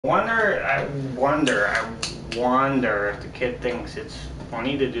I wonder if the kid thinks it's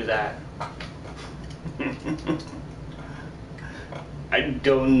funny to do that. I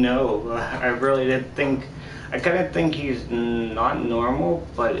don't know. I really didn't think. I kind of think he's not normal,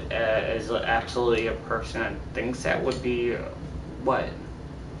 but is absolutely a person that thinks that would be what?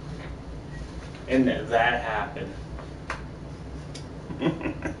 And that happened.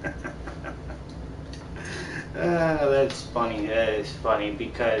 That's funny. That is funny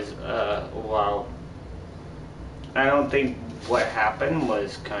because, well, I don't think what happened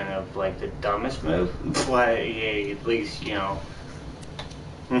was kind of like the dumbest move, but yeah, at least,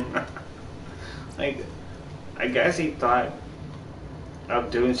 like, I guess he thought of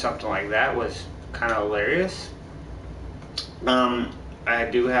doing something like that was kind of hilarious. I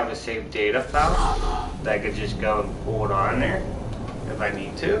do have a saved data file that I could just go and pull it on there if I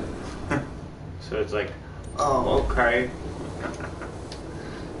need to. So it's like, oh, okay.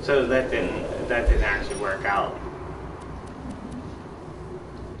 So that didn't actually work out.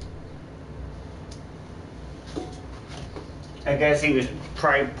 I guess he was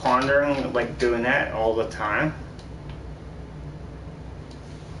probably pondering like doing that all the time.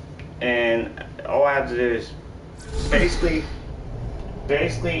 And all I have to do is basically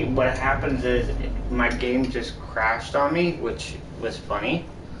what happens is my game just crashed on me, which was funny,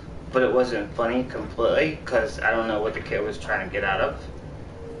 but it wasn't funny completely because I don't know what the kid was trying to get out of.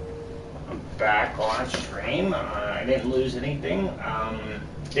 I'm back on stream. I didn't lose anything.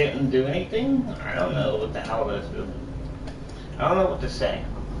 Didn't do anything. I don't know what the hell this is. I don't know what to say.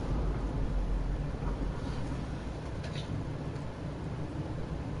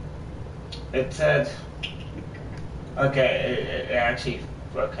 It said, okay, it actually,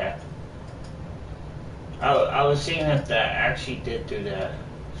 okay. I was seeing if that actually did do that.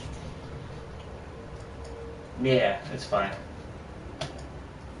 Yeah, it's fine.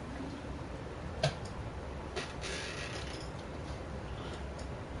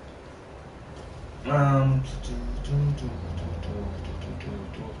 Um,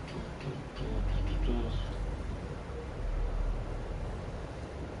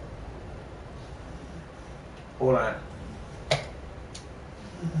 Hold on.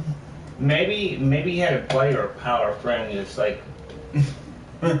 Maybe he had a buddy or a pal or friend just like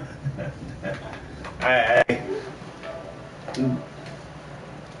I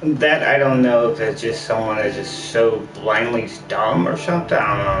that I don't know if it's just someone that's just so blindly dumb or something.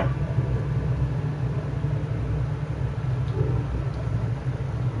 I don't know.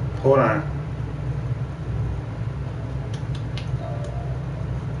 Hold on.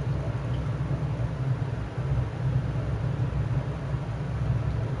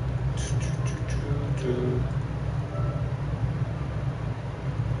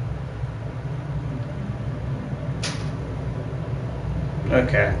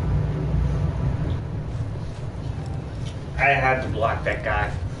 Okay. I had to block that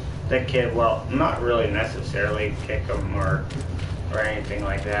guy. That kid, well, not really necessarily kick him or anything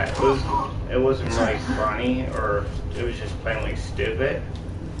like that. It wasn't really funny, or it was just plainly stupid.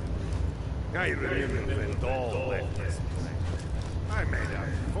 I really invent all that. I made a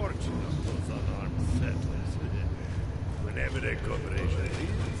fortune of those unarmed settlers. Whenever the corporation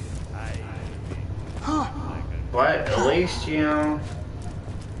leaves, But at least,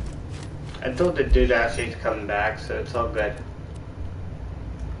 I told the dude actually to come back, so it's all good.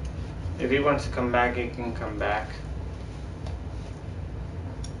 If he wants to come back, he can come back.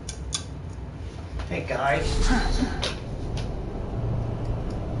 Hey guys.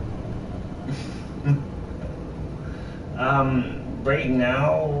 Right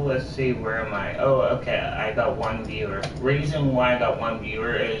now, let's see, where am I? Oh, okay, I got one viewer. Reason why I got one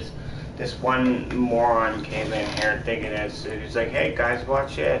viewer is this one moron came in here thinking this. He's like, hey guys,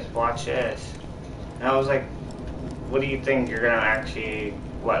 watch this, watch this. And I was like, what do you think? You're gonna actually,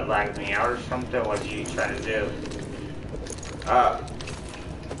 what, lag me out or something? What are you trying to do?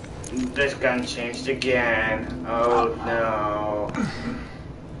 This gun changed again. Oh no.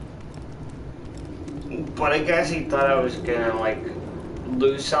 But I guess he thought I was gonna like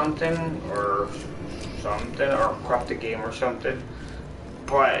lose something or corrupt the game or something.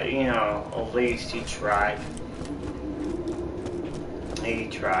 But at least he tried. He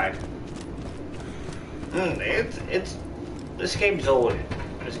tried. It's this game's old.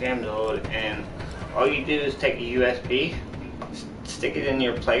 This game's old, and all you do is take a USB, stick it in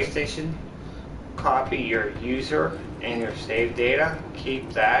your PlayStation, copy your user and your save data,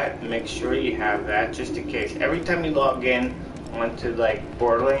 keep that, make sure you have that just in case. Every time you log in onto like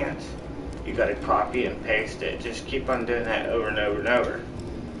Borderlands, you gotta copy and paste it. Just keep on doing that over and over and over.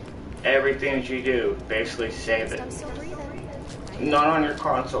 Everything that you do, basically save it. Not on your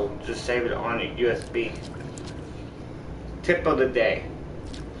console, just save it on a USB. Tip of the day.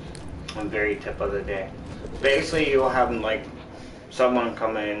 A very tip of the day. Basically, you'll have like someone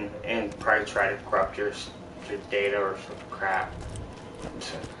come in and probably try to corrupt your data or some crap.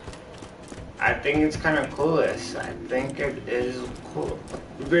 I think it's kind of clueless. I think it is cool,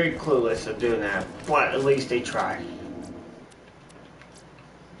 very clueless of doing that, but at least they try.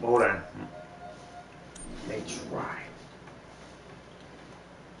 Hold on. They try.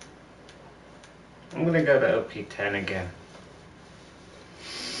 I'm gonna go to OP10 again.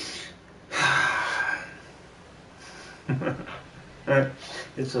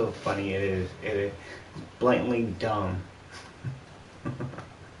 It's so funny. It is. It is blatantly dumb.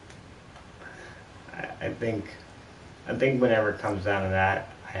 I think whenever it comes down to that,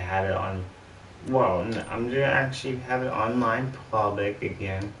 I had it on. Well, I'm gonna actually have it on my public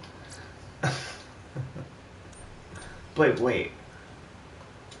again. Wait.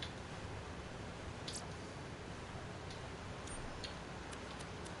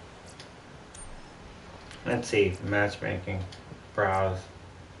 Let's see, matchmaking, browse.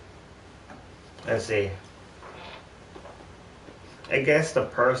 Let's see. I guess the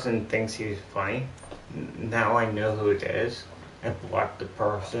person thinks he's funny. Now I know who it is. I blocked the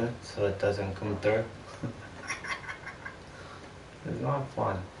person so it doesn't come through. It's not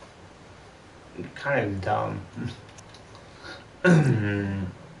fun. It's kind of dumb. I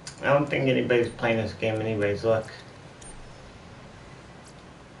don't think anybody's playing this game anyways, look.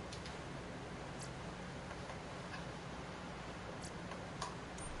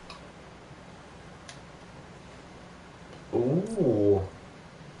 Ooh.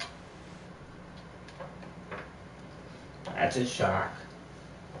 That's a shock.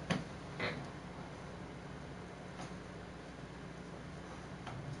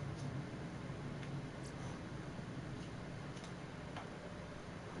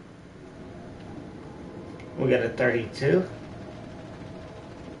 We got a 32.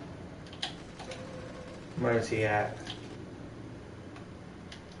 Where is he at?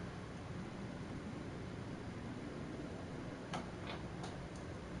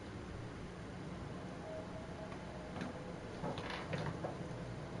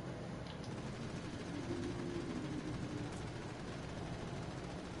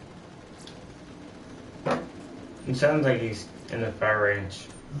 It sounds like he's in the far range.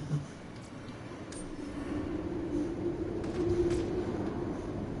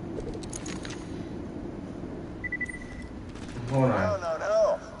 Hold on.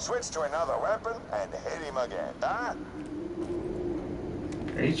 No. Switch to another weapon and hit him again, huh?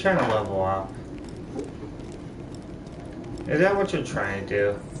 Are you trying to level up? Is that what you're trying to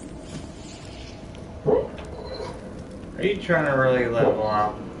do? Are you trying to really level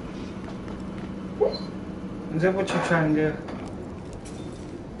up? Is that what you're trying to do?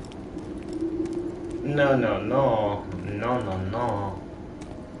 No.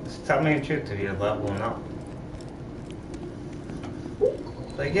 Just tell me the truth if you're leveling up.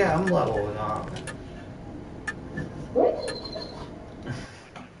 Like, yeah, I'm leveling up.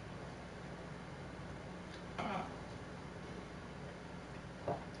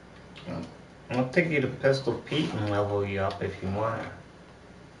 I'll take you to Pistol Pete and level you up if you want.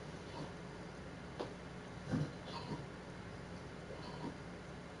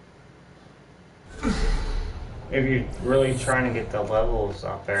 If you're really trying to get the levels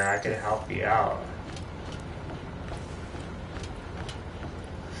up there, I could help you out.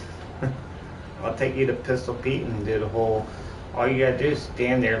 I'll take you to Pistol Pete and do the whole... All you gotta do is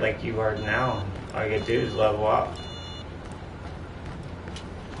stand there like you are now. All you gotta do is level up.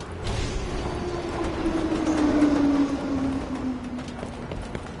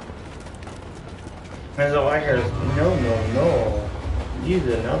 As all I hear is, no. Use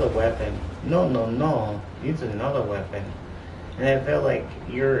another weapon. No. Use another weapon. And I felt like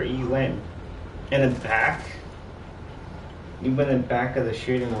you went in the back. You went in the back of the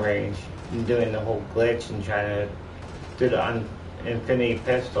shooting range and doing the whole glitch and trying to do the infinity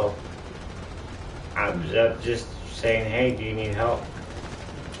pistol. I was just saying, hey, do you need help?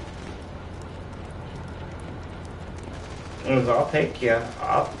 I'll take you.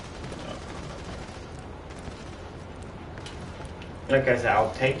 Like I said,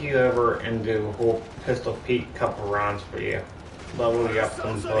 I'll take you over and do a whole Pistol Pete couple rounds for you. Level you up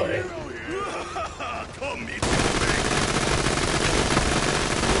completely.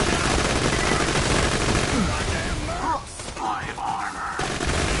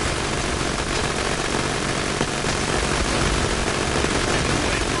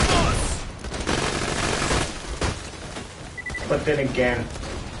 But then again,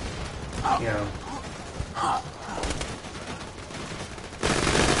 you know,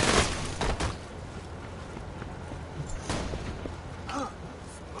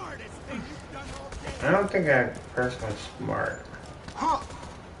 I don't think that person was smart.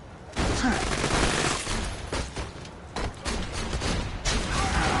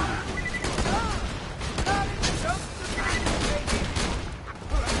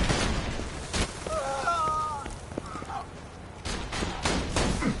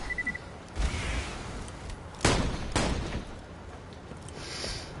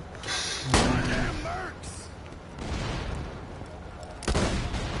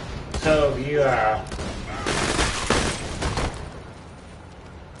 So if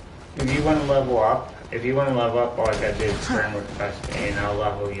you want to level up, all I gotta do is friend request me and I'll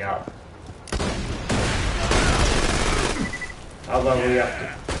level you up. I'll level you up.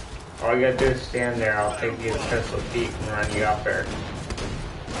 All you gotta do is stand there, I'll take you to Pistol Peak and run you up there.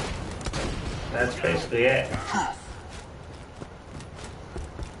 That's basically it.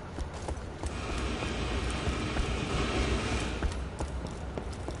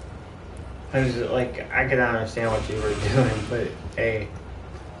 I was like, I could understand what you were doing, but hey.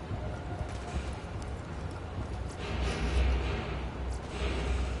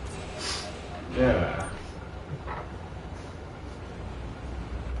 Yeah.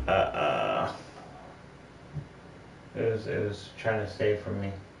 It was trying to save for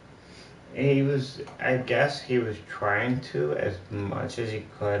me. I guess he was trying to, as much as he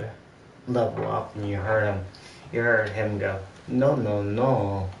could, level up, and you heard him go, no, no,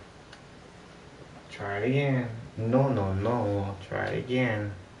 no. Try it again. No, no, no. Try it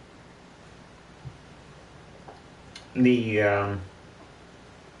again. The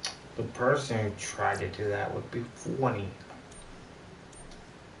person who tried to do that would be funny.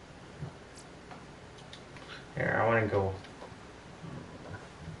 Here, I want to go.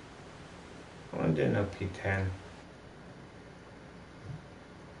 I want to do no P10.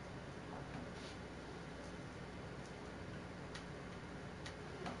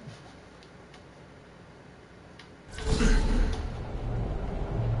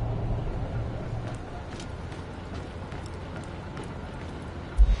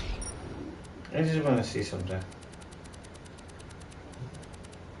 I just want to see something.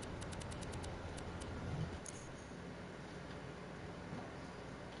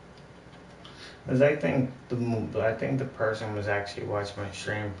 Because I think the person was actually watching my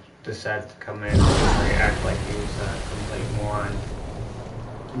stream, decided to come in and react like he was a complete moron.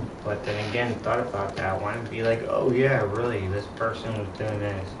 But then again, thought about that one and be like, oh yeah, really, this person was doing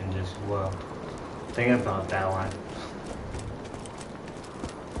this, and just, well, think about that one.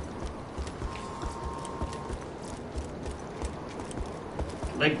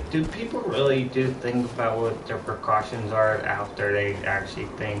 Like, do people really do think about what their precautions are after they actually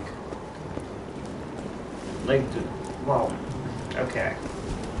think? Like, well, okay.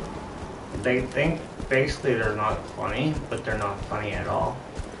 They think basically they're not funny, but they're not funny at all.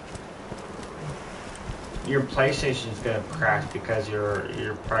 Your PlayStation's gonna crash because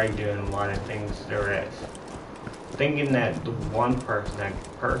you're probably doing a lot of things there is. Thinking that the that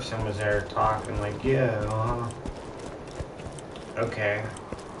person was there talking like, yeah, okay.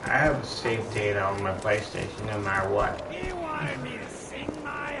 I have saved data on my PlayStation no matter what. He wanted me to sing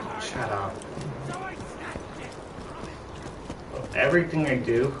my heart. Shut up. So I snatched it. Everything I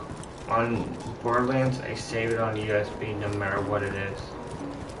do on Borderlands, I save it on USB no matter what it is.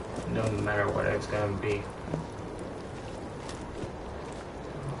 No matter what it's gonna be.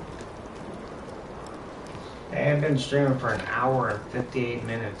 I have been streaming for an hour and 58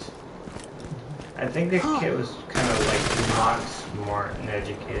 minutes. I think this kid was kind of like not smart and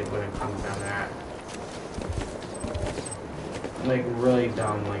educated when it comes down to that. Like really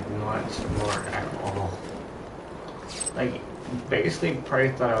dumb, like not smart at all. Like basically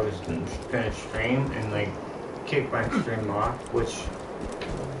probably thought I was gonna stream and like kick my stream off, which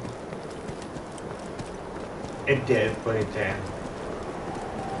it did, but it didn't.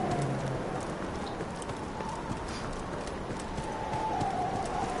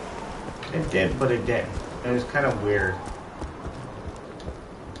 It did, but it didn't. It was kind of weird.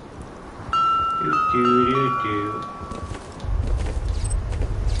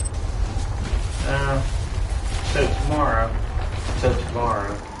 So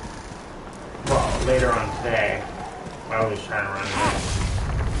tomorrow, well, later on today, I was trying to run this.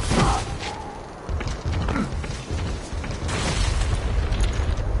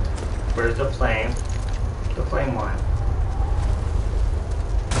 Where's the flame? The flame one.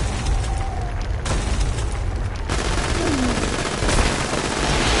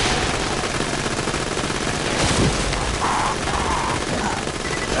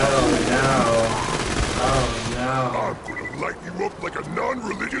 Light you up like a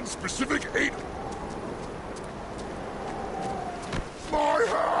non-religion specific ape. My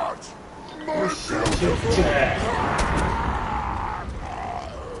hat! My beautiful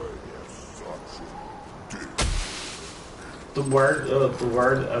the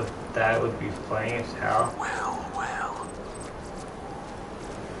word of that would be funny as hell. Well, well.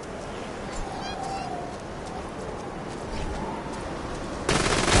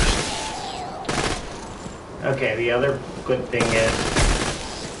 Okay, the other good thing is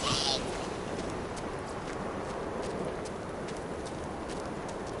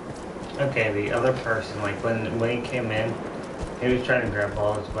okay, the other person, like when he came in, he was trying to grab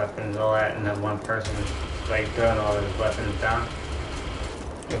all his weapons, all that, and then one person was like throwing all his weapons down.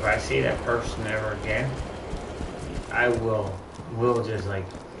 If I see that person ever again, I will just like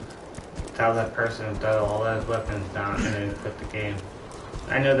tell that person to throw all those weapons down and then quit the game.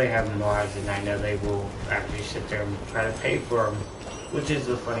 I know they have mods, and I know they will actually sit there and try to pay for them, which is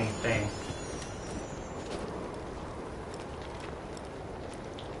the funny thing.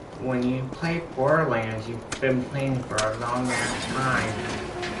 When you play Borderlands, you've been playing for a long time.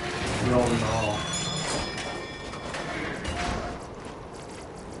 You'll know.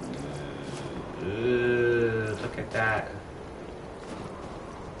 Look at that.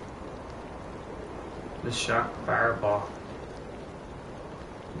 The shock fireball.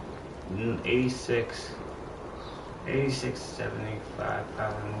 86, 75,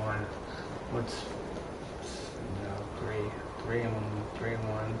 501. What's no 3 and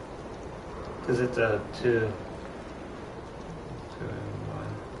 1? Because it's a 2 and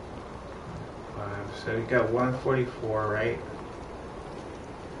 1, 5. So you got 144, right?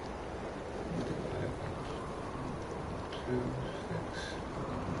 2, 6.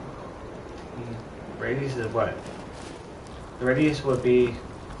 Radius is what? The radius would be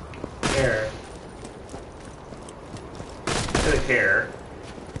here to here.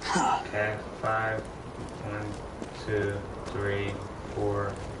 Okay, 5, 1, 2, 3,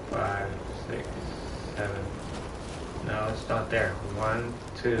 4, 5, 6, 7. No, it's not there. 1,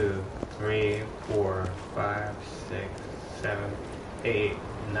 2, 3, 4, 5, 6, 7, 8,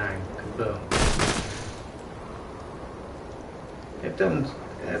 9. Kaboom.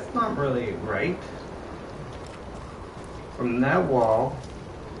 That's not really right. From that wall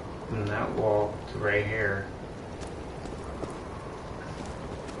to right here.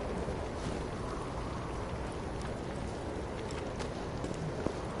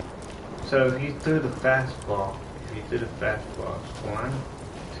 So if you threw the fastball, 1,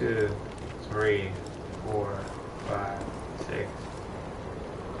 2, 3, 4, 5, 6,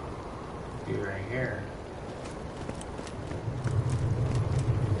 be right here.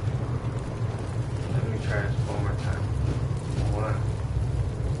 Let me try this one more time. 1.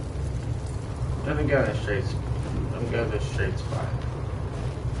 Let me go to the straight spot.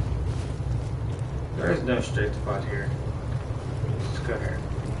 There is no straight spot here. Let's go here.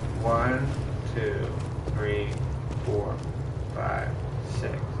 1, 2, 3, 4, 5, 6.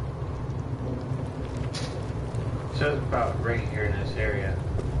 So it's about right here in this area.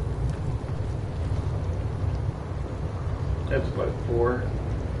 That's what, 4?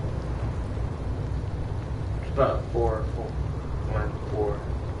 It's about 4, 1, 4,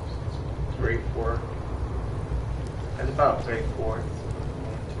 3, 4. That's about 3/4. 1, 2.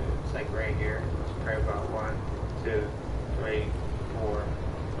 It's like right here. It's probably about 1, 2, 3, 4,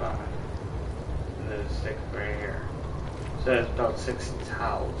 5. And then 6 right here. So that's about 6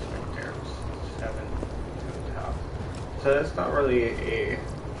 towels right there. 7 towels. So that's not really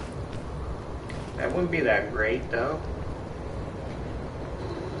that wouldn't be that great though.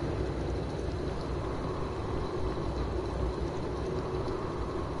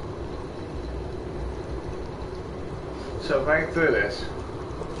 So if I threw this,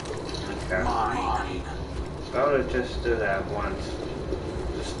 okay, Mine. if I would just do that once,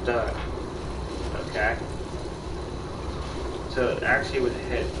 just okay, so it actually would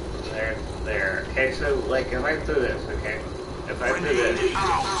hit there, okay, so like if I threw this, okay, if I threw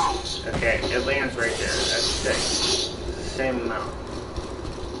this, okay, it lands right there, that's 6, it's the same amount,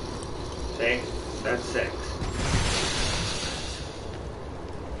 see, that's 6.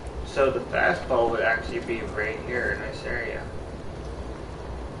 So the fastball would actually be right here in this area.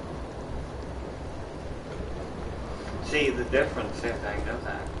 See the difference if I know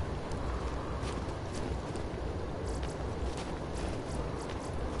that.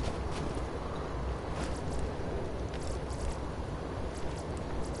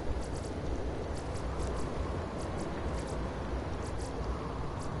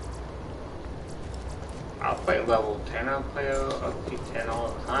 I'll play level 10, I'll play up to 10 all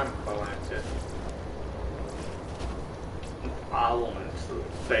the time if I wanted to.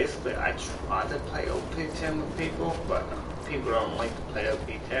 Basically, I try to play OP10 with people, but people don't like to play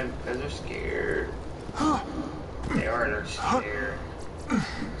OP10 because they're scared. They're scared.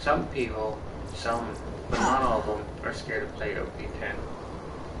 Some people some, but not all of them, are scared to play OP10.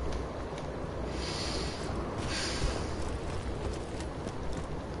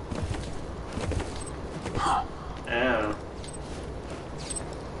 Yeah.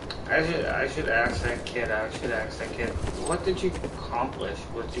 I should ask that kid. What did you accomplish?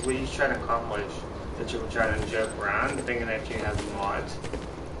 What were you trying to accomplish? That you were trying to joke around, thinking that you had the mods?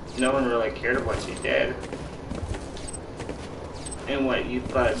 No one really cared what you did. And what, you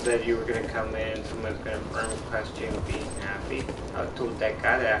thought that you were gonna come in, someone's gonna friend request you and be happy? I told that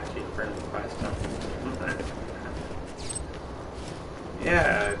guy to actually friend request him.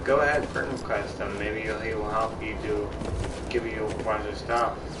 Yeah, go ahead, friend request him. Maybe he will help you give you a bunch of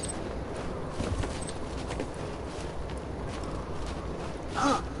stuff.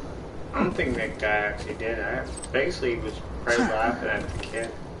 I don't think that guy actually did. I basically was probably laughing at the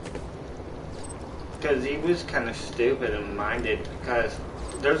kid. Because he was kind of stupid and minded, because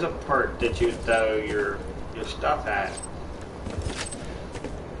there's a part that you throw your stuff at.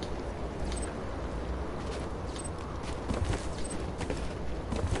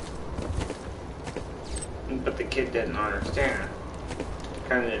 But the kid didn't understand.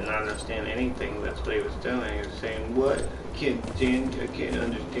 Kind of didn't understand anything. That's what he was doing. He was saying, "What? I can't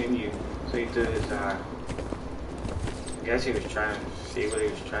understand you." So he threw his I guess he was trying to see what he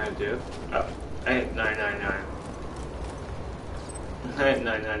was trying to do. Oh, I hit 999. I hit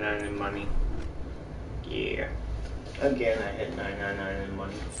 999 in money. Yeah. Again, I hit 999 in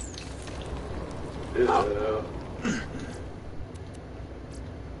money. Ugh.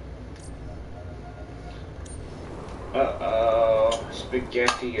 Uh-oh,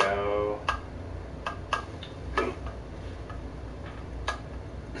 spaghetti-o.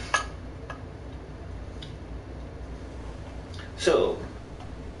 So,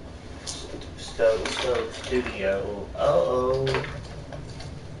 studio. Uh-oh.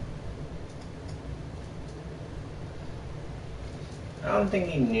 I don't think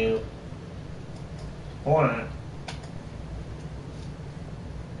he knew. Hold on.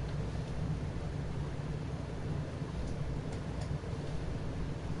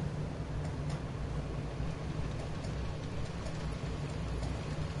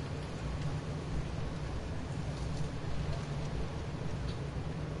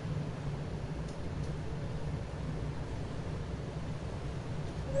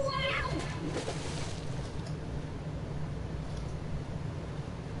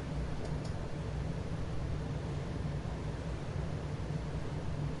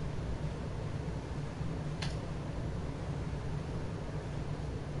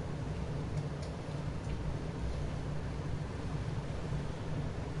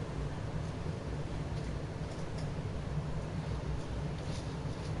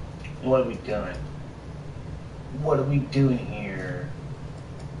 What are we doing? What are we doing here?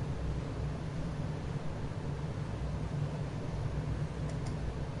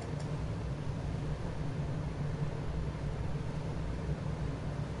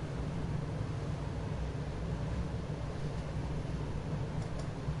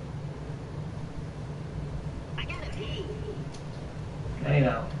 I gotta pee. I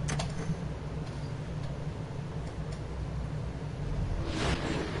know.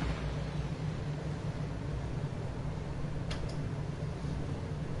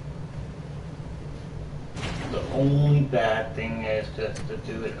 The only bad thing is just to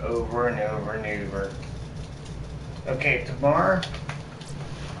do it over and over and over. Okay, tomorrow.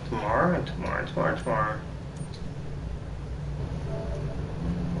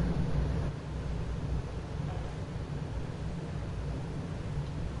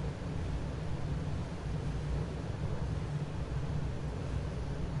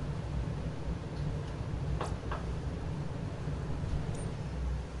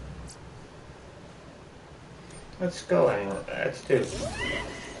 Let's go anyway. Let's do.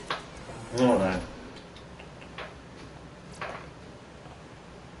 Hold on.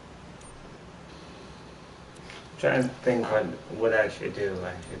 Trying to think what I should do.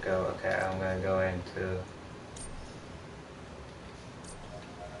 I should go. Okay, I'm gonna go into.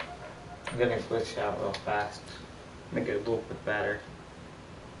 I'm gonna glitch out real fast. Make it a little bit better.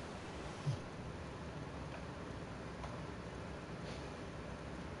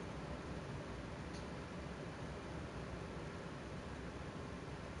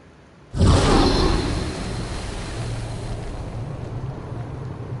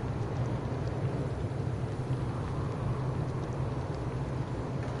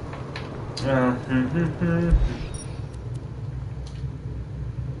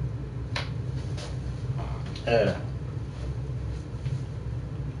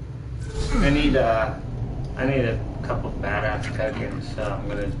 I need a couple badass tokens, so I'm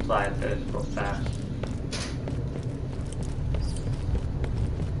gonna apply those real fast.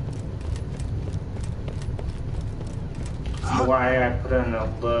 Why I put on the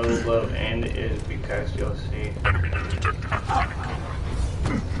low end is because you'll see.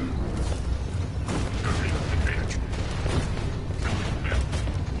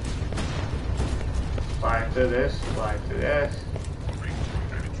 Fly through this, fly through this.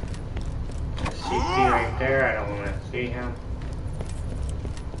 CP right there, I don't want to see him.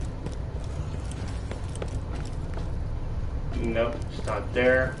 Nope, it's not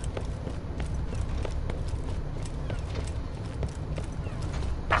there.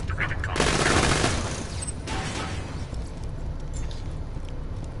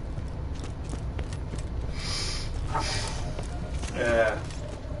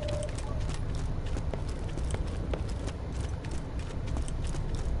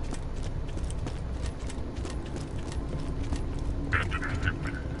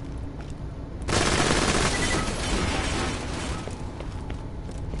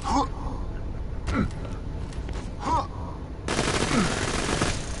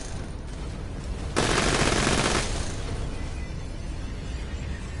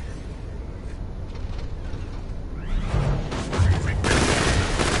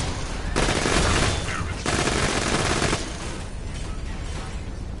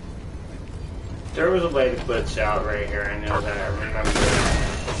 There was a way to glitch out right here, I know that, I remember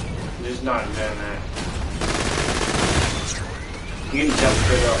that. I'm just not doing that. You can jump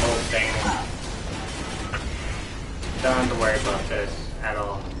through the whole thing. Don't have to worry about this at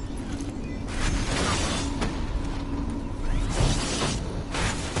all.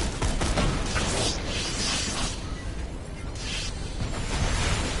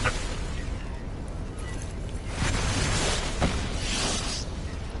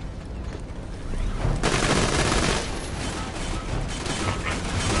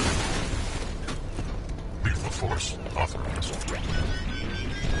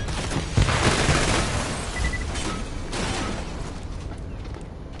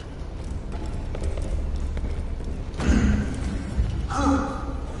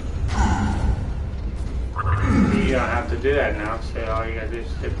 You don't have to do that now, so all you gotta do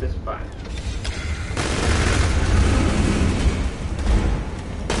is hit this button.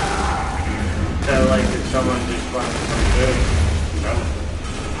 So like if someone just wants some food, no.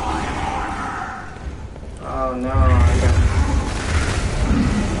 Oh no, I got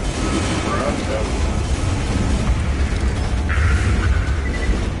Bronco.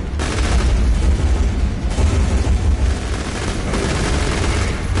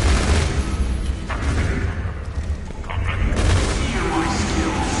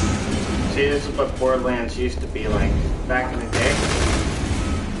 See, this is what Borderlands used to be like back in the day.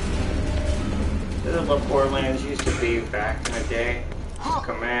 This is what Borderlands used to be back in the day. Just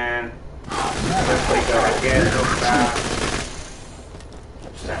come in, quickly go again real fast.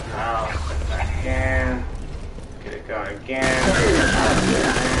 Step out, step back in, get it going again,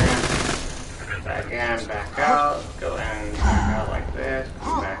 back in, back out, go in, back out like this,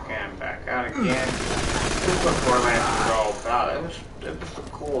 come back in, back out again. This is what Borderlands was all about. It was the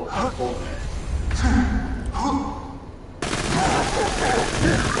coolness.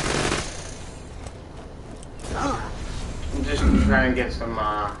 I'm just trying to get some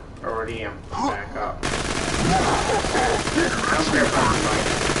iridium back up. I don't care about the fight.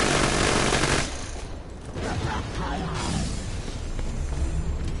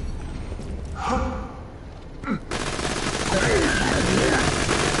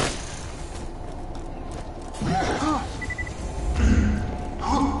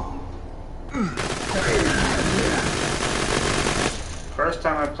 First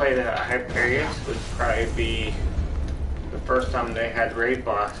time I played Hyperion would probably be the first time they had raid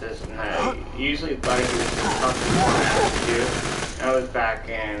bosses, and I usually thought it was something more to do. That was back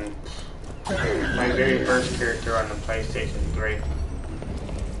in my very first character on the PlayStation 3.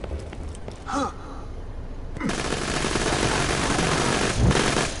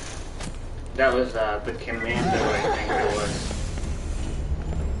 That was the Commando, I think it was.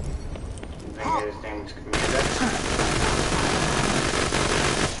 I think his name's Commando.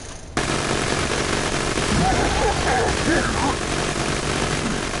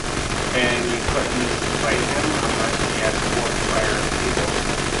 And you couldn't fight him unless he had 4 fire people.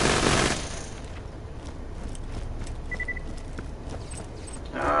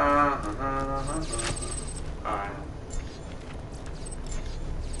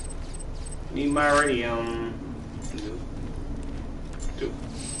 Need my iridium. Do.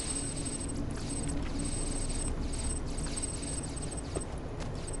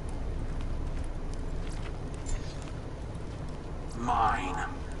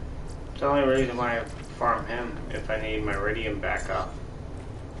 the only reason why I farm him if I need my iridium back up.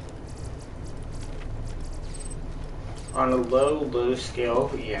 On a low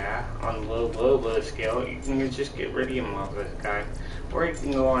scale, yeah, on a low scale, you can just get iridium off this guy. Or you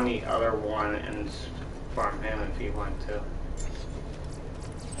can go on the other one and farm him if you want to.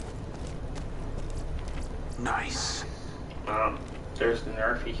 Nice. There's the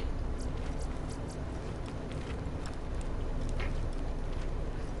Nerfy.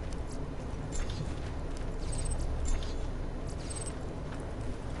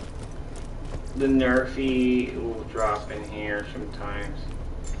 The Nerfy will drop in here sometimes.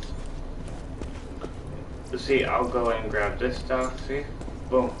 Let's see, I'll go and grab this stuff, see?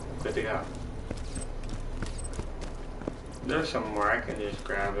 Boom, good to go. There's somewhere I can just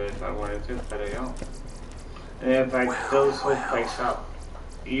grab it if I wanted to, but I don't. And if I fill this whole place up,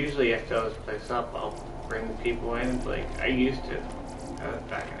 usually I fill this place up, I'll bring people in like I used to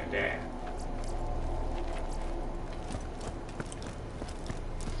back in the day.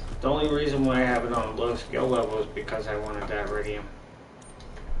 The only reason why I have it on low skill level is because I wanted that iridium.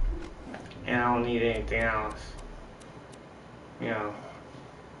 And I don't need anything else. You know.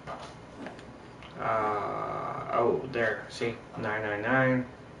 Oh, there. See? 999.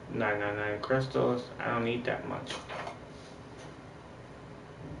 999 crystals. I don't need that much.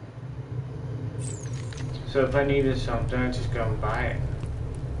 So if I needed something, I just go and buy it.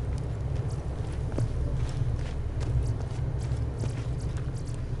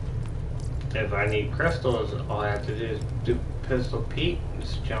 If I need crystals, all I have to do is do Pistol Pete.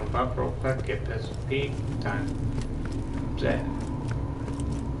 Just jump up real quick, get Pistol Pete, done. That's it.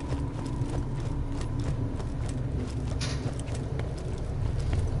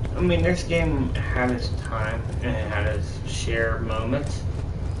 I mean, this game had its time and it had its share moments,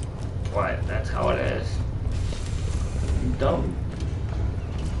 but that's how it is.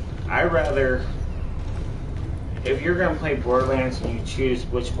 I rather, if you're gonna play Borderlands and you choose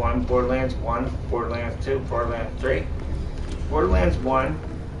which one, Borderlands 1, Borderlands 2, Borderlands 3, Borderlands 1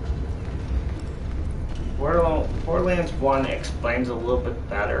 explains a little bit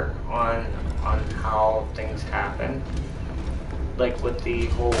better on how things happen. Like with the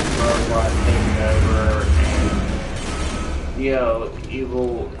whole robot taking over and, you know,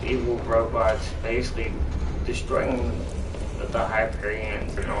 evil robots basically destroying the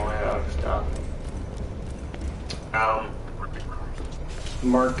Hyperions and all that other stuff.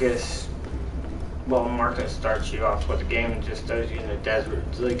 Marcus starts you off with the game and just throws you in the desert.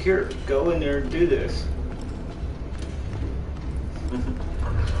 It's like, here, go in there and do this.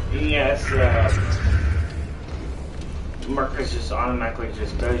 Yes, Marcus just automatically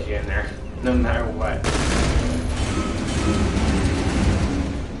just throws you in there, no matter what.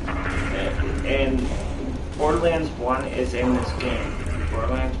 And Borderlands 1 is in this game.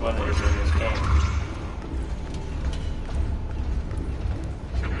 Borderlands 1 is in this game.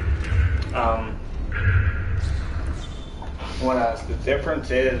 What else? The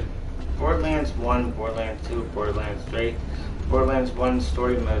difference is Borderlands 1, Borderlands 2, Borderlands 3. Borderlands 1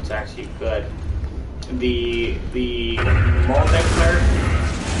 story mode is actually good. The multiplayer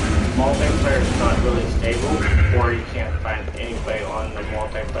is not really stable, or you can't find anybody on the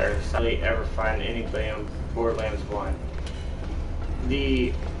multiplayer. You hardly ever find anybody on Borderlands 1.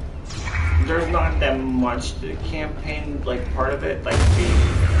 There's not that much to the campaign, like part of it, like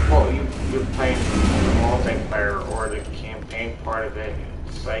you're playing the multiplayer or the campaign part of it.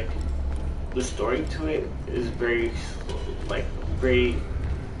 It's like the story to it is very,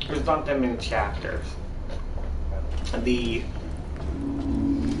 there's not that many chapters. The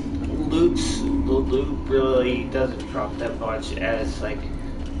loot really doesn't drop that much, as like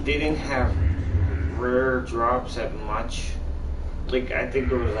they didn't have rare drops that much. Like I think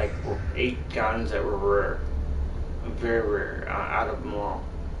there was like 8 guns that were rare, very rare out of them all.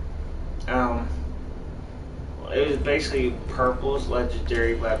 It was basically purple's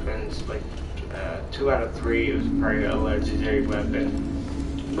legendary weapons, like 2 out of 3 it was probably a legendary weapon,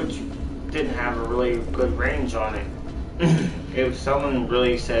 which didn't have a really good range on it. If someone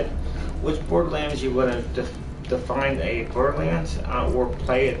really said which Borderlands you want to define a Borderlands or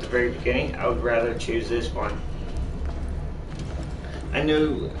play at the very beginning, I would rather choose this one. I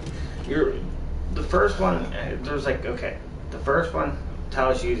knew the first one, there's like, okay, the first one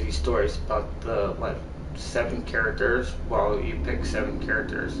tells you these stories about the 7 characters. Well, you pick 7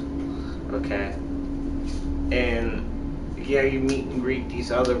 characters, okay, and yeah, you meet and greet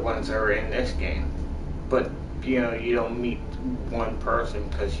these other ones that are in this game, but you know, you don't meet one person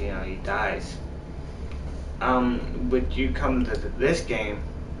because, you know, he dies. But you come to this game,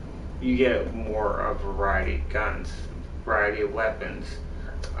 you get more of a variety of guns, variety of weapons.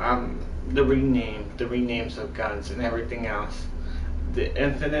 The renames of guns and everything else. The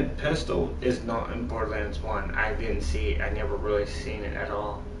infinite pistol is not in Borderlands 1. I didn't see it. I never really seen it at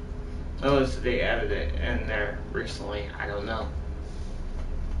all. Unless they added it in there recently. I don't know.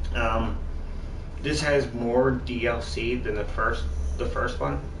 This has more DLC than the first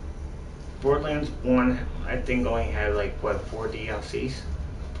one. Borderlands 1, I think, only had like, what, 4 DLCs?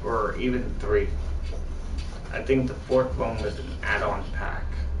 Or even 3. I think the fourth one was an add-on pack.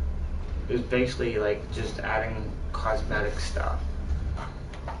 It was basically like just adding cosmetic stuff.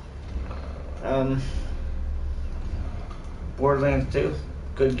 Borderlands 2,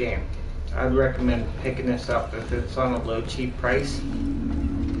 good game. I'd recommend picking this up if it's on a low cheap price.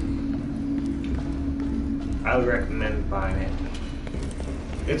 I would recommend buying it.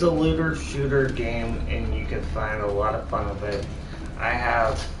 It's a looter shooter game and you can find a lot of fun with it. I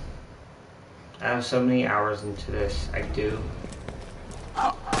have so many hours into this. I do.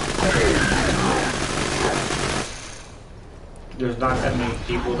 There's not that many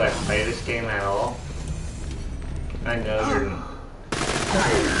people that play this game at all. I know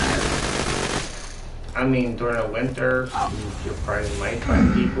I mean, during the winter, you probably might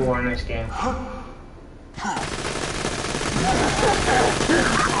find people on this game.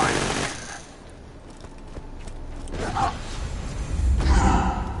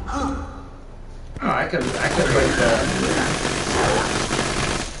 I could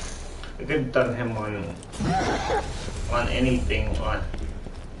have done him on anything on.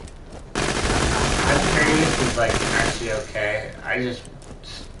 Hyperius is like actually okay. I just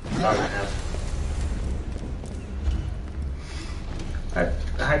don't have.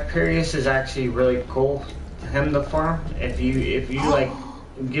 Hyperius is actually really cool. Him to farm. If you like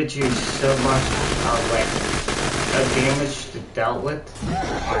get you so much like of damage dealt with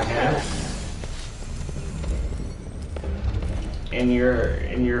on him. In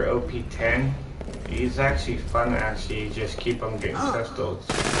your OP10, he's actually fun to actually just keep on getting crystals.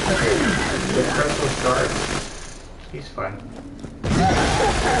 With crystal shards, he's fun.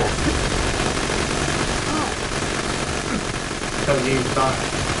 Because he's not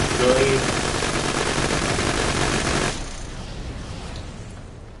really...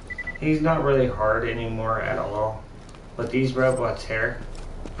 He's not really hard anymore at all. But these robots here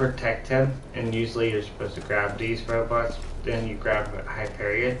protect him, and usually you're supposed to grab these robots, then you grab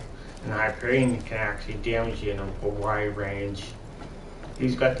Hyperion, and Hyperion can actually damage you in a wide range.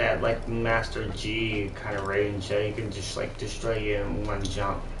 He's got that like Master G kind of range that he can just like destroy you in one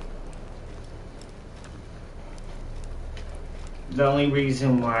jump. The only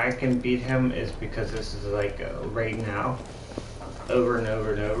reason why I can beat him is because this is like right now, over and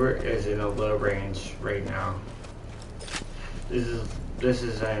over and over, is in a low range right now. This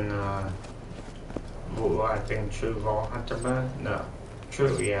is in well, I think True Vault Hunter mode? No.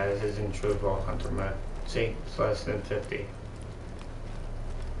 Yeah, this is in True Vault Hunter mode. See, it's less than 50.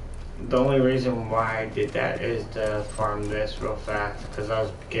 The only reason why I did that is to farm this real fast, because I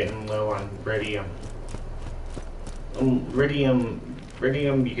was getting low on Ridium.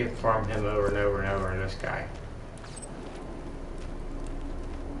 Ridium, you can farm him over and over and over, this guy.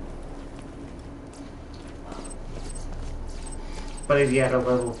 But if you had a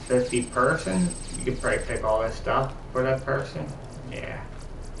level 50 person, you could probably pick all this stuff for that person. Yeah.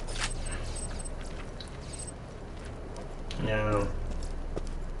 No.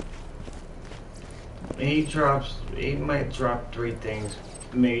 He might drop 3 things,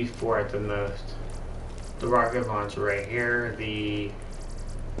 maybe 4 at the most. The rocket launcher right here, I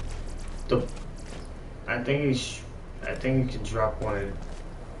think he can drop one.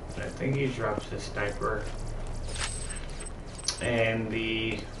 I think he drops the sniper. And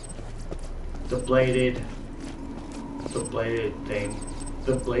the bladed thing,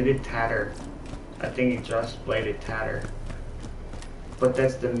 the bladed tatter. I think he drops bladed tatter, but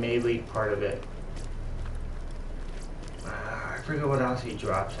that's the melee part of it. I forget what else he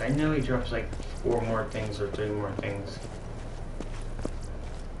drops. I know he drops like 4 more things or 3 more things.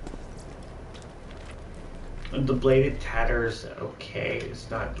 The bladed tatter's okay.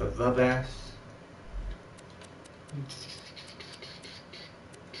 It's not the best.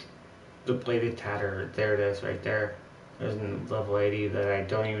 The bladed tatter, there it is right there. There's a level 80 that I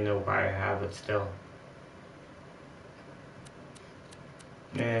don't even know why I have it still.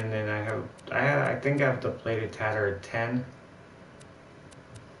 And then I think I have the bladed tatter at 10.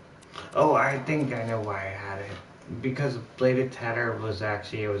 Oh, I think I know why I had it. Because bladed tatter was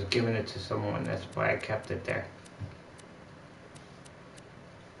actually, I was giving it to someone, that's why I kept it there.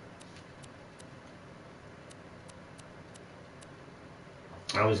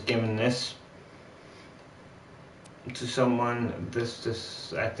 I was given this to someone.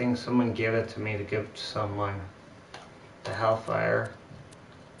 This I think someone gave it to me to give to someone. The Hellfire.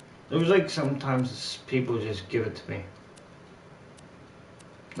 It was like sometimes people just give it to me.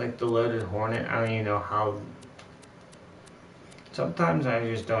 Like the Loaded Hornet, I don't even know how. Sometimes I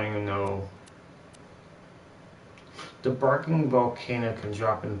just don't even know. The Barking Volcano can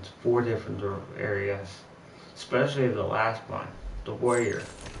drop in 4 different areas, especially the last one, the Warrior.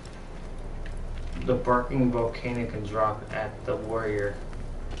 The Barking Volcano can drop at the Warrior.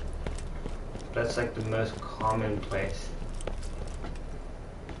 That's like the most common place.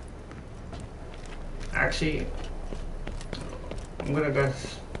 Actually, we're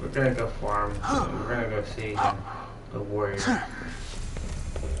gonna go farm. We're gonna go see the Warrior.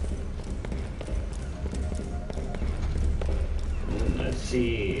 Let's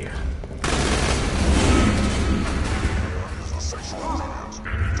see.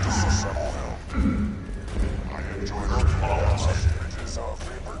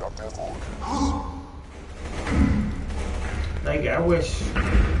 Like, I wish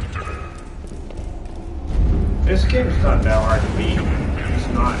this game's not that hard to beat. It's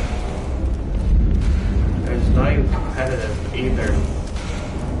not. It's not even competitive either.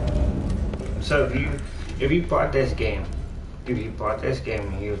 So if you bought this game,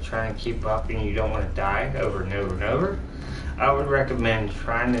 and you're trying to keep up and you don't want to die over and over and over, I would recommend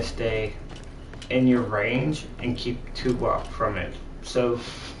trying to stay in your range and keep 2 up from it. So,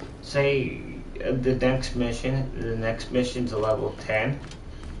 say the next mission's a level 10.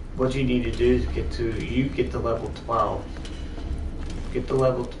 What you need to do is get to level 12. Get to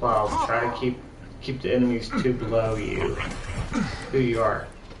level 12. Try to keep the enemies 2 below you, who you are.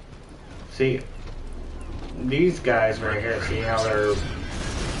 See, these guys right here, see how they're...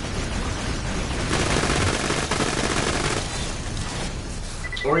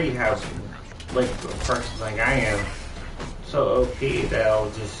 Or you have, like, a person like I am, so OP that I'll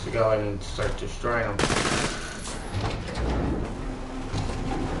just go and start destroying them.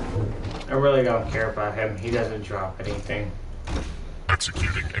 I really don't care about him. He doesn't drop anything.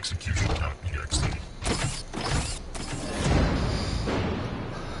 Executing execution.exe.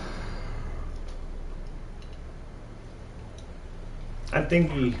 I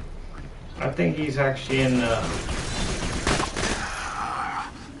think he's actually in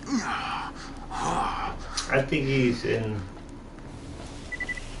I think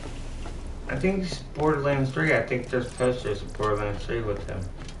he's Borderlands 3. I think there's posters of Borderlands 3 with him.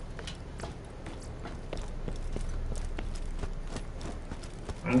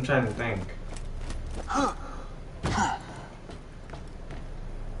 I'm trying to think.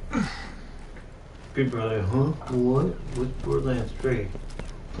 People are like, huh? What? What's Borderlands 3?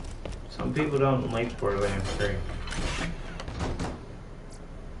 Some people don't like Borderlands 3.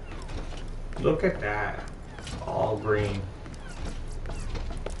 Look at that. All green.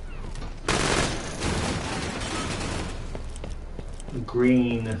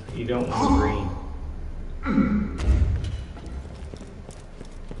 Green. You don't want green.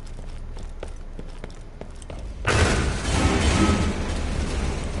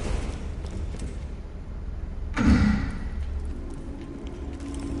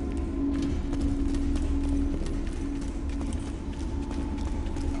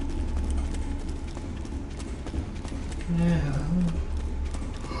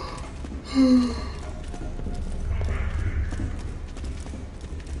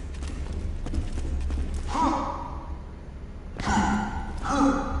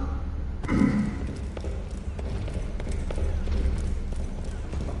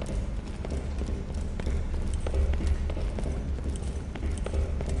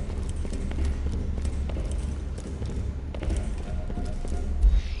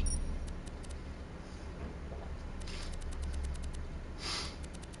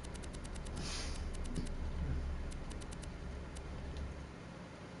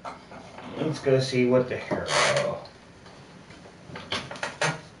 Let's go see what the hero.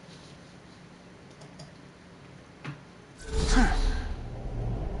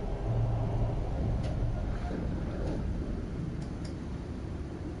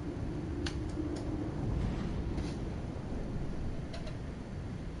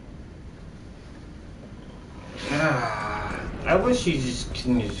 I wish you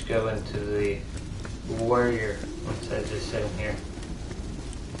can just go into the warrior instead of just sitting here.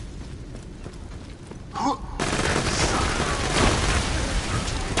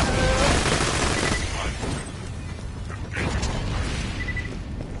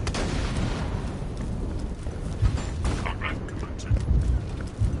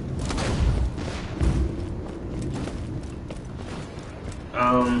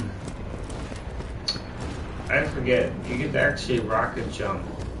 I forget. You could actually rocket jump.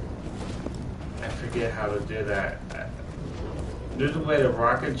 I forget how to do that. There's a way to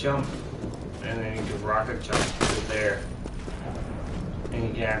rocket jump, and then you can rocket jump to there. And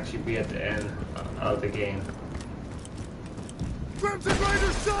you can actually be at the end of the game. Crimson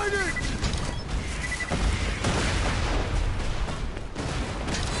Rider sighting!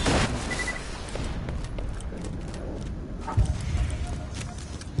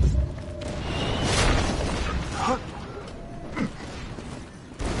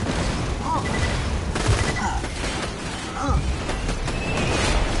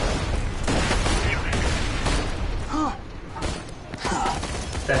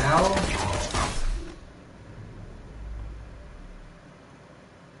 The hell?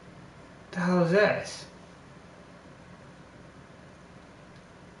 The hell is this?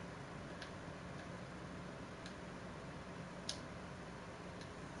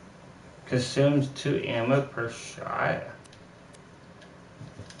 Consumes 2 ammo per shot.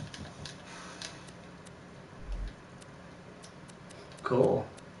 Cool.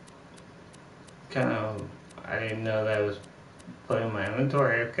 Kind of, I didn't know that was put in my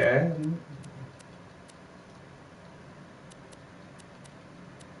inventory, okay.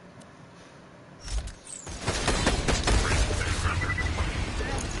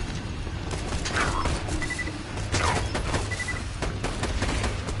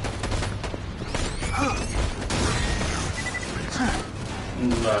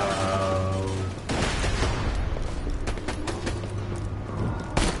 No.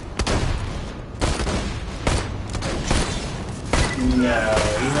 No,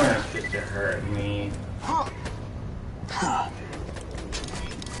 you weren't supposed to hurt me.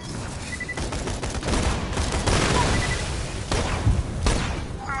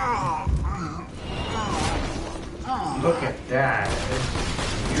 Look at that.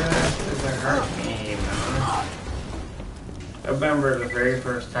 You're not supposed to hurt me, man. I remember the very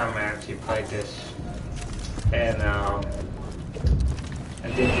first time I actually played this, and I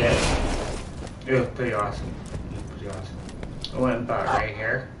did this. It was pretty awesome. I went about right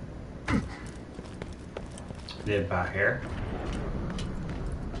here. Did about here.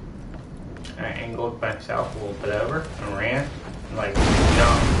 I angled myself a little bit over and ran,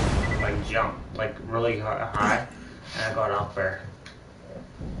 and jumped, like really high, and I got up there.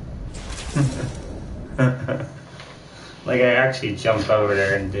 Like I actually jumped over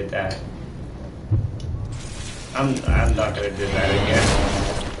there and did that. I'm not gonna do that again.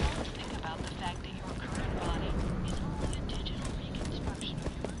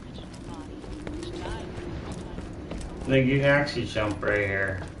 Like you can actually jump right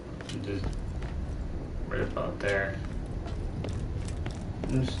here, just right about there.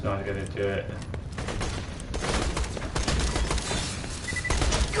 I'm just not gonna do it.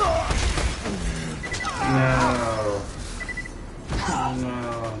 No.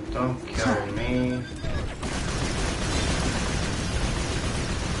 No, don't kill me.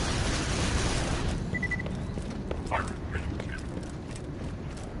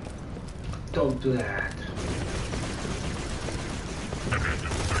 Don't do that.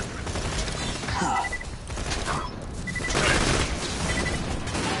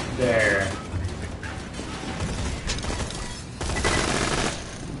 There.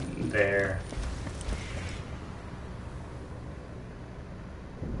 There.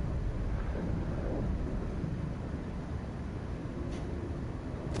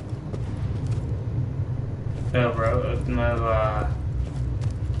 No, bro, no,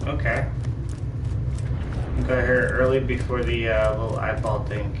 okay. Got here early before the little eyeball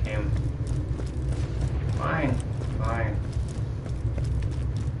thing came. Fine, fine.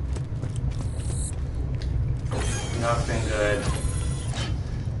 Nothing good.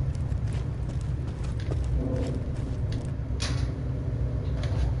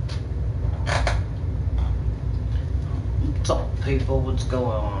 What's up, people? What's going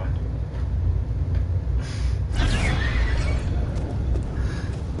on?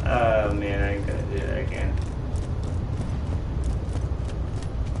 Oh man, I ain't gonna do that again.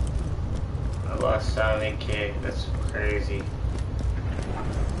 I lost Sonic Kick, that's crazy.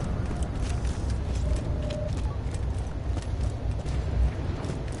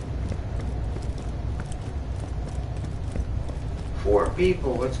 Four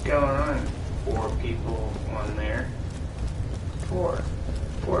people, what's going on? 4 people on there. 4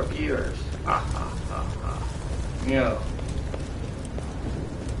 viewers. Ha ha ha ha. You know,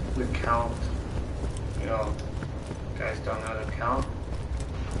 the count. You know, guys don't know the count.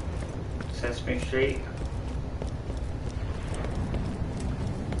 Sesame Street.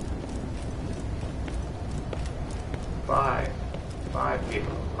 5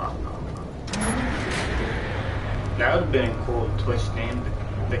 people. Ha ha ha. That would have been a cool twist name,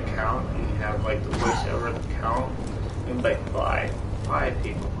 the count, and you have like the voice over the count, and like five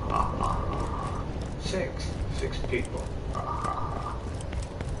people, ha ha ha, six people, ha ha ha.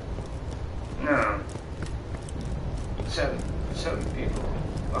 No, seven people,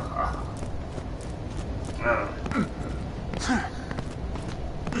 ha ha ha.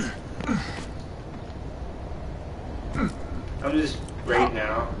 No. I'm just right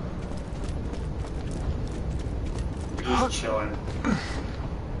now. Just chilling.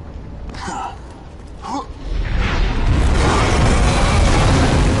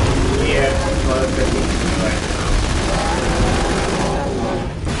 Yeah, it's a lot of good right now.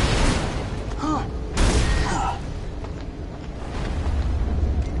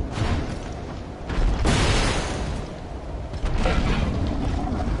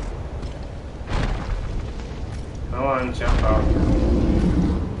 Come on, jump out.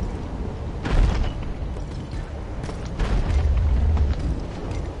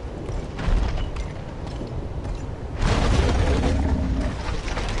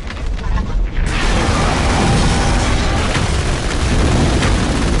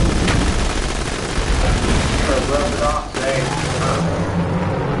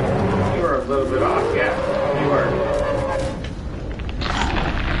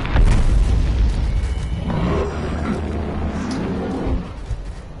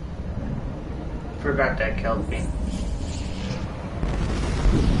 Forgot that killed me.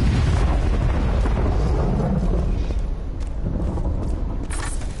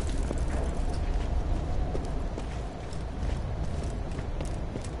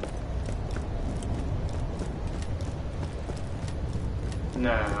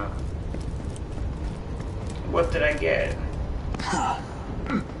 Nah. What did I get?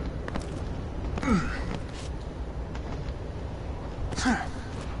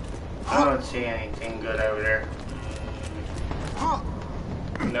 I don't see anything good over there.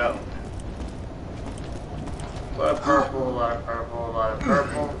 No. A lot of purple, a lot of purple, a lot of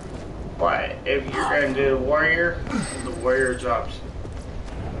purple. But if you're gonna do the warrior drops.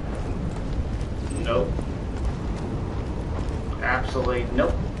 Nope. Absolutely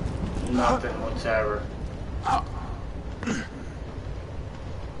nope. Nothing whatsoever.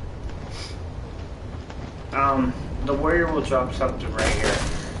 The warrior will drop something right here.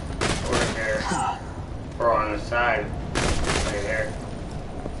 Or here. Or on the side. Right here.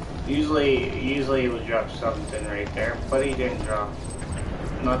 Usually he would drop something right there, but he didn't drop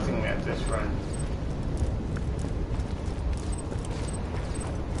nothing at this run.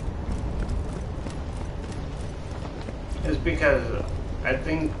 It's because I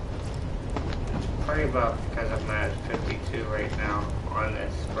think it's probably about because I'm at 52 right now on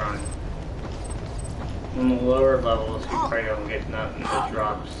this run. On the lower levels, you probably don't get nothing that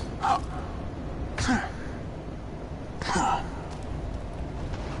drops.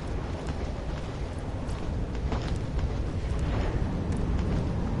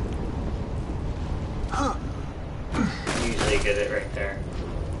 Usually get it right there.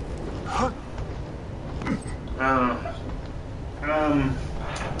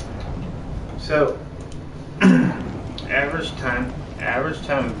 So average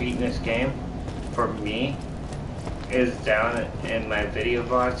time beating this game for me is down in my video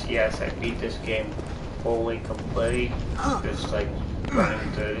VODs. Yes, I beat this game fully, completely, just like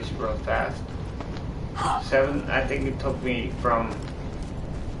running through this real fast. 7, I think it took me from,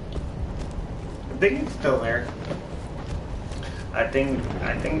 I think it's still there. I think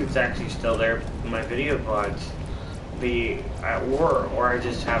it's actually still there in my video VODs. Or I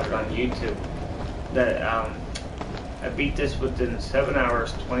just have it on YouTube. That I beat this within 7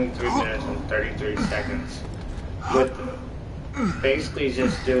 hours, 23 minutes, and 33 seconds. With basically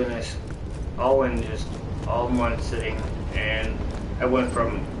just doing this all in one sitting, and I went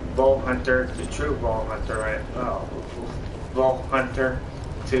from Vault Hunter to True Vault Hunter, right? Vault Hunter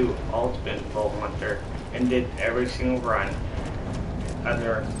to Ultimate Vault Hunter, and did every single run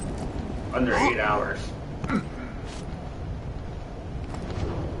under 8 hours.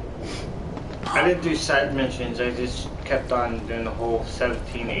 I didn't do side missions, I just kept on doing the whole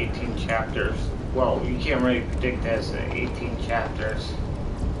 17, 18 chapters. Well, you can't really predict as 18 chapters.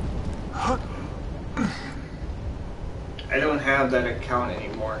 I don't have that account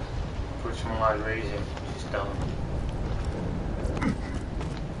anymore for some odd reason. Just don't.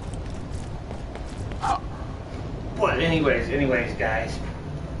 But anyways, guys.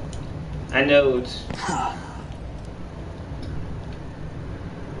 I know it's...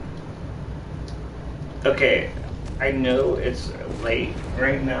 Okay, I know it's late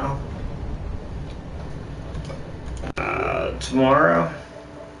right now.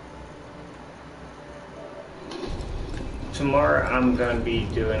 tomorrow I'm gonna be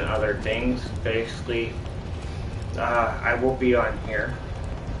doing other things. Basically, I will be on here.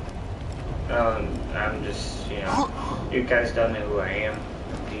 I'm just, you know, you guys don't know who I am.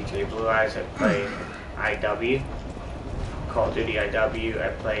 I'm DJ Blue Eyes. I play IW, Call of Duty IW. I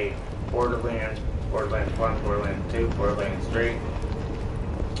play Borderlands, Borderlands 1, Borderlands 2, Borderlands 3.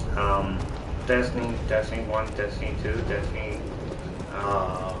 Destiny 1, Destiny 2, Destiny,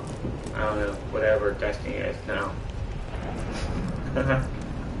 I don't know, whatever Destiny is now. I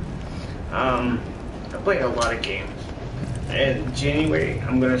play a lot of games. In January,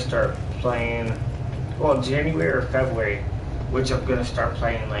 I'm gonna start playing, well, January or February, which I'm gonna start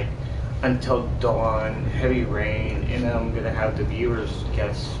playing like Until Dawn, Heavy Rain, and then I'm gonna have the viewers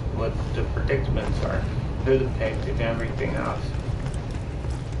guess what the predicaments are, who to pick, and everything else.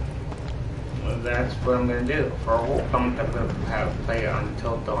 Well, that's what I'm gonna do. For a whole month, I'm gonna play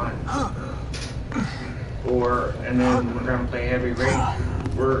Until Dawn. And then we're gonna play Heavy Rain.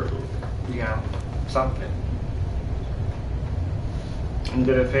 You know, something. I'm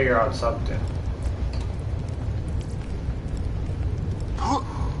gonna figure out something.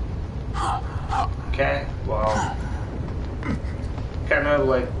 Okay, well, kind of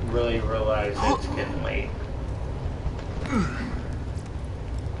like really realize it's getting late.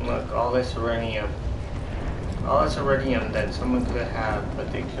 Look, all this iridium that someone could have,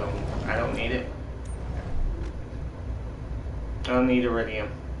 but they don't. I don't need it. I don't need iridium.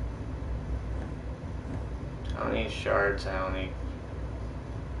 I don't need shards. I don't need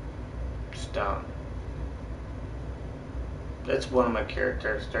stone. That's one of my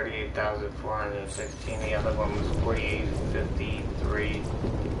characters, 38,416. The other one was 4853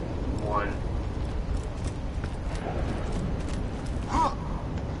 1.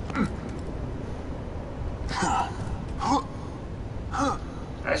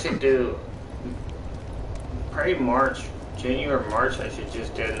 I should do probably January or March. I should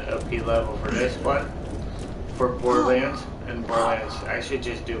just do an OP level for this one, for Borderlands and Borderlands. I should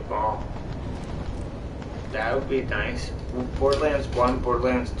just do them all. That would be nice. Borderlands 1,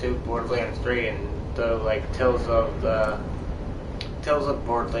 Borderlands 2, Borderlands 3, and the like Tales of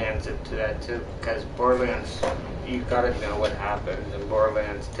Borderlands into that too, because Borderlands, you gotta know what happens in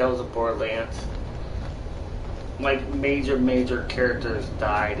Borderlands. Tales of Borderlands, like major characters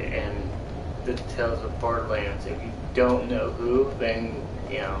died in the Tales of Borderlands. If you don't know who, then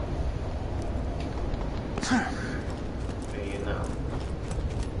you know. You know.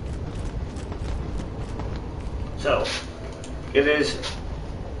 So, it is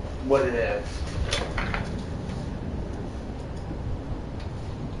what it is.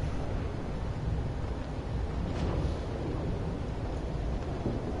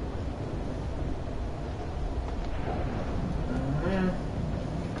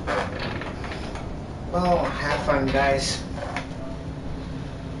 Well, have fun, guys.